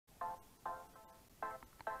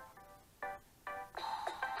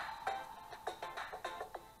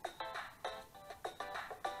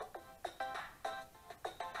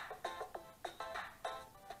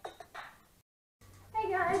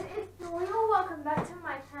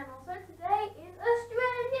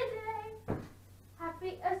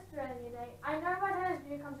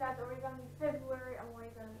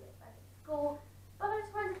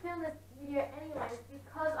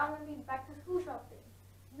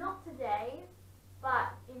not today,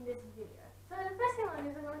 but in this video. So the first thing I'm going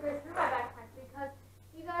to do is I'm going to go through my backpack because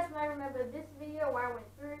you guys might remember this video where I went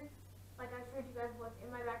through, like I showed you guys what's in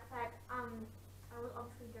my backpack. I was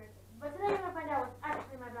obviously joking. But today we're going to find out what's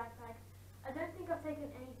actually in my backpack. I don't think I've taken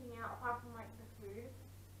anything out apart from like the food.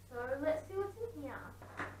 So let's see what's in here.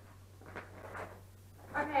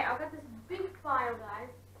 Okay, I've got this big file,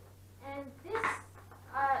 guys. And this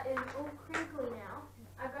is all crinkly now.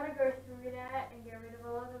 I've got to go through that and get rid of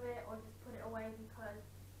a lot of it or just put it away because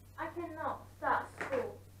I cannot start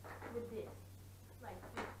school with this. Like,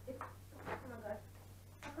 it's, oh my god.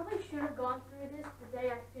 I probably should have gone through this the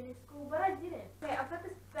day I finished school, but I didn't. Okay, I've got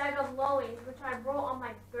this bag of lollies, which I brought on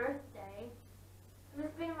my birthday. And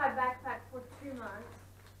it's been in my backpack for 2 months.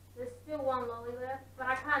 There's still one lolly left, but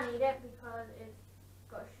I can't eat it because it's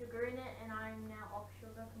got sugar in it, and I'm now off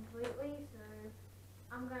sugar completely, so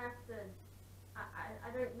I'm gonna have to,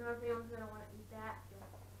 I don't know if anyone's gonna want to eat that.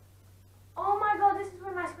 Oh my god, this is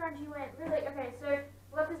where my scrunchie went. Really? Okay, so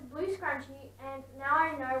we got this blue scrunchie, and now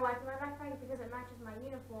I know why it's in my backpack because it matches my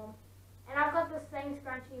uniform. And I've got the same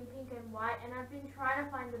scrunchie in pink and white, and I've been trying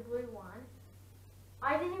to find the blue one.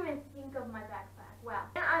 I didn't even think of my backpack. Wow.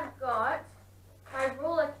 And I've got my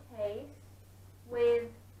ruler case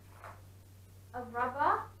with a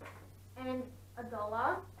rubber and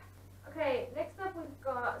 $1. Okay, next up we've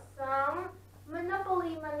got some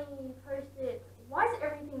Monopoly money Post-its. Why is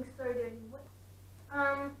everything so dirty?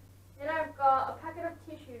 Then I've got a packet of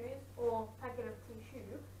tissues, or packet of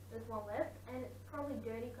tissue. There's one left, and it's probably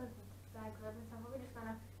dirty because the bag's open, so I'm probably just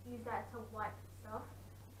gonna use that to wipe stuff.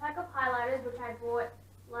 A pack of highlighters, which I bought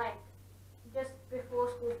like just before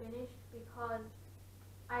school finished because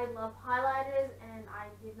I love highlighters, and I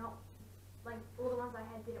did not, like, all the ones I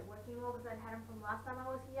had didn't work anymore because I'd had them from last time I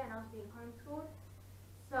was here and I was being homeschooled.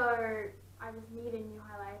 So I just needed new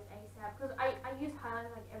highlighters ASAP because I use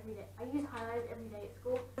highlighters like every day. I use highlighters every day at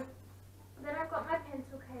school. Then I've got my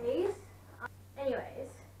pencil case. Anyways,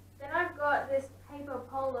 then I've got this paper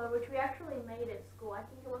polo which we actually made at school. I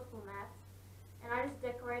think it was for maths, and I just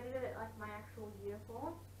decorated it like my actual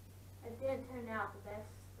uniform. It didn't turn out the best,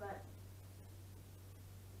 but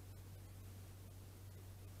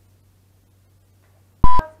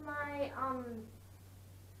that's my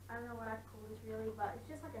I don't know what I'd call this really, but it's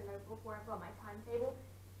just like a notebook where I've got my timetable.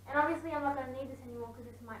 And obviously I'm not going to need this anymore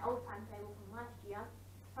because it's my old timetable from last year.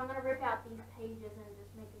 So I'm going to rip out these pages and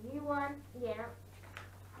just make a new one. Yeah.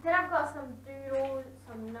 Then I've got some doodles,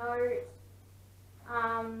 some notes,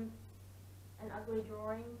 an ugly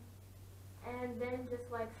drawing, and then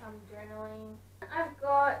just like some journaling. I've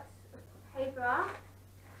got paper.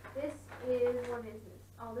 This is, what is this?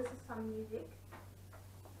 Oh, this is some music.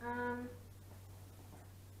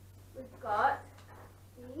 We've got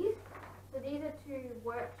these. So these are 2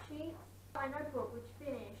 worksheets. My notebook, which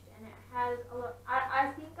finished, and it has a lot.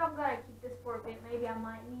 I think I'm gonna keep this for a bit. Maybe I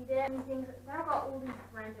might need it. Things. Then I've got all these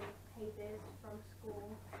random papers from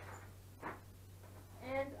school,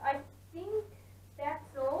 and I think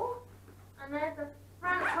that's all. And then at the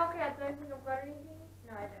front pocket, I don't think I've got anything.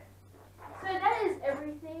 No, I don't. So that is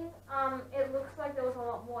everything. It looks like there was a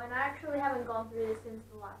lot more, and I actually haven't gone through this since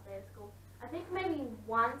the last day of school. I think maybe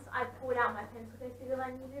once I pulled out my pencil case because I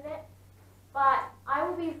needed it. But I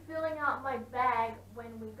will be filling out my bag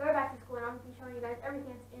when we go back to school, and I'm going to be showing you guys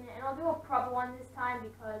everything that's in it. And I'll do a proper one this time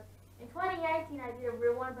because in 2018 I did a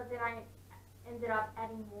real one, but then I ended up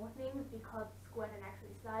adding more things because school hadn't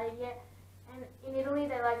actually started yet. And in Italy,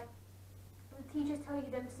 they like, the teachers tell you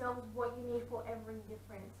themselves what you need for every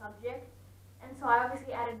different subject. And so I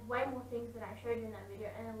obviously added way more things than I showed you in that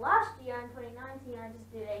video. And then last year in 2019, I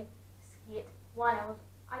just did a skit.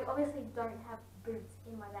 I obviously don't have boots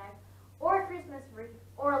in my bag, or a Christmas wreath,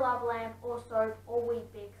 or a lava lamp, or soap, or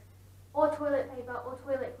Weet-Bix, or toilet paper, or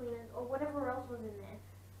toilet cleaners, or whatever else was in there.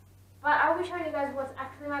 But I'll be showing you guys what's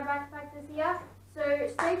actually in my backpack this year, so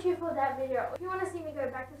stay tuned for that video. If you want to see me go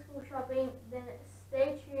back to school shopping, then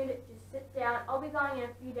stay tuned, just sit down. I'll be going in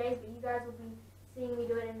a few days, but you guys will be seeing me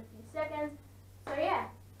do it in a few seconds. So yeah,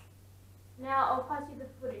 now I'll pass you the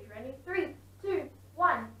footage. Ready? 3, 2,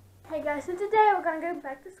 1. Hey guys, so today we're going to go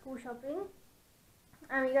back to school shopping.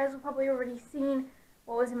 You guys have probably already seen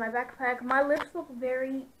what was in my backpack. My lips look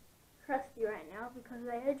very crusty right now because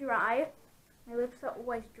they are dry. My lips are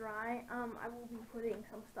always dry. I will be putting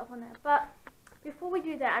some stuff on there. But before we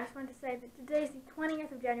do that, I just wanted to say that today is the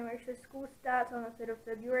 20th of January, so school starts on the 3rd of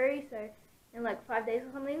February, so in like 5 days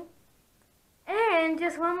or something. And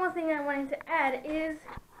just one more thing I wanted to add is,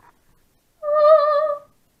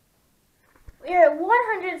 we're at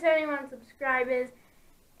 171 subscribers,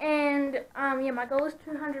 and yeah, my goal is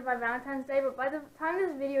 200 by Valentine's Day, but by the time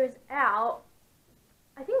this video is out,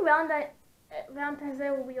 I I think Valentine's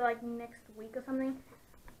Day will be like next week or something.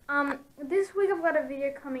 This week I've got a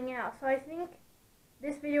video coming out, so I think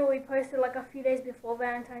this video will be posted like a few days before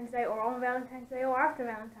Valentine's Day or on Valentine's Day or after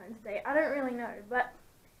Valentine's Day. I don't really know, but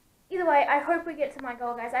either way, I hope we get to my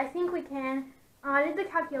goal, guys. I think we can. I did the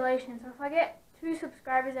calculation, so if I get 2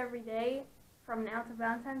 subscribers every day from now to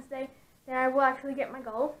Valentine's Day, then I will actually get my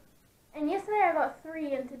goal. And yesterday I got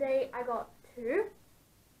 3, and today I got 2.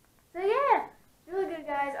 So yeah, really good,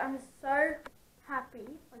 guys. I'm so happy,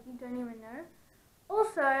 like you don't even know.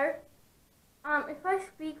 Also, if I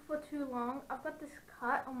speak for too long, I've got this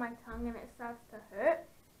cut on my tongue and it starts to hurt.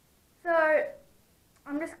 So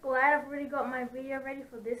I'm just glad I've already got my video ready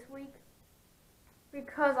for this week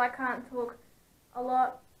because I can't talk a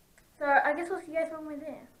lot. So I guess we'll see you guys when we're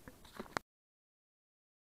there.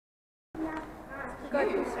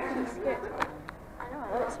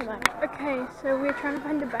 Okay, so we're trying to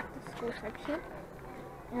find the back to school section,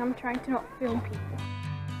 and I'm trying to not film people.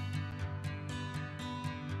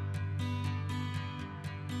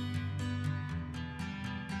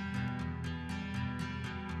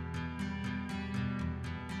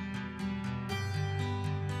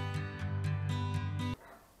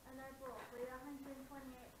 And I brought 128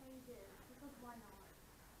 pages because why not?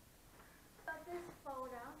 Got this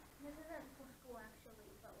folder. This isn't for school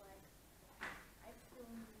actually, but like I still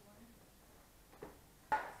need one.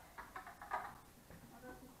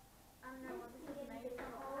 I don't know what this is made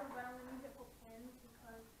for, but I'm gonna use it for pens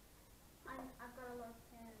because I've got a lot of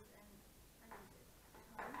pens and I need it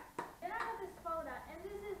at home. Then I got this folder, and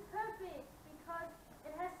this is perfect because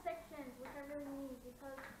it has sections which I really need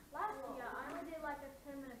because last year I only did like a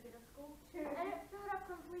 10-minute bit of school and it filled up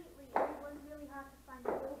completely and it was really hard to find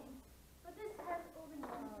everything. But this has all the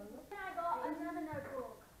notes. Then I got another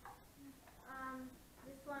notebook.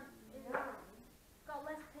 This one is got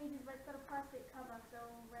less pages, but it's got a plastic cover, so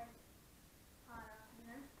it'll read harder, you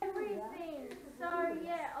know. Everything. So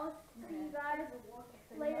yeah, I'll see you guys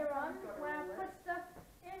later on when I put stuff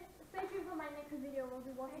in. Stay tuned for my next video. We'll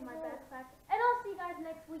be washing my backpack, and I'll see you guys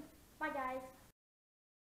next week. Bye, guys.